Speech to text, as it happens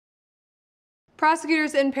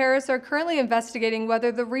Prosecutors in Paris are currently investigating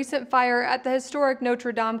whether the recent fire at the historic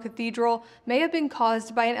Notre Dame Cathedral may have been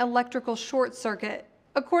caused by an electrical short circuit.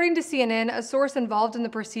 According to CNN, a source involved in the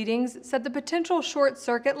proceedings said the potential short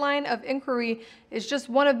circuit line of inquiry is just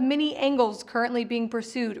one of many angles currently being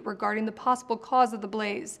pursued regarding the possible cause of the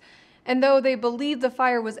blaze. And though they believe the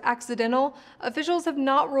fire was accidental, officials have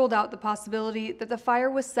not ruled out the possibility that the fire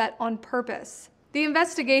was set on purpose. The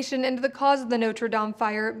investigation into the cause of the Notre Dame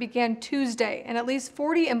fire began Tuesday, and at least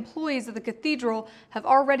 40 employees of the cathedral have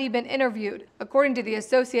already been interviewed. According to the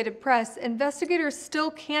Associated Press, investigators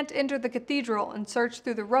still can't enter the cathedral and search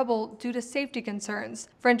through the rubble due to safety concerns.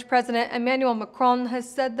 French President Emmanuel Macron has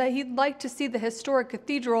said that he'd like to see the historic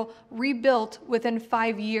cathedral rebuilt within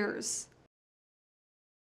 5 years.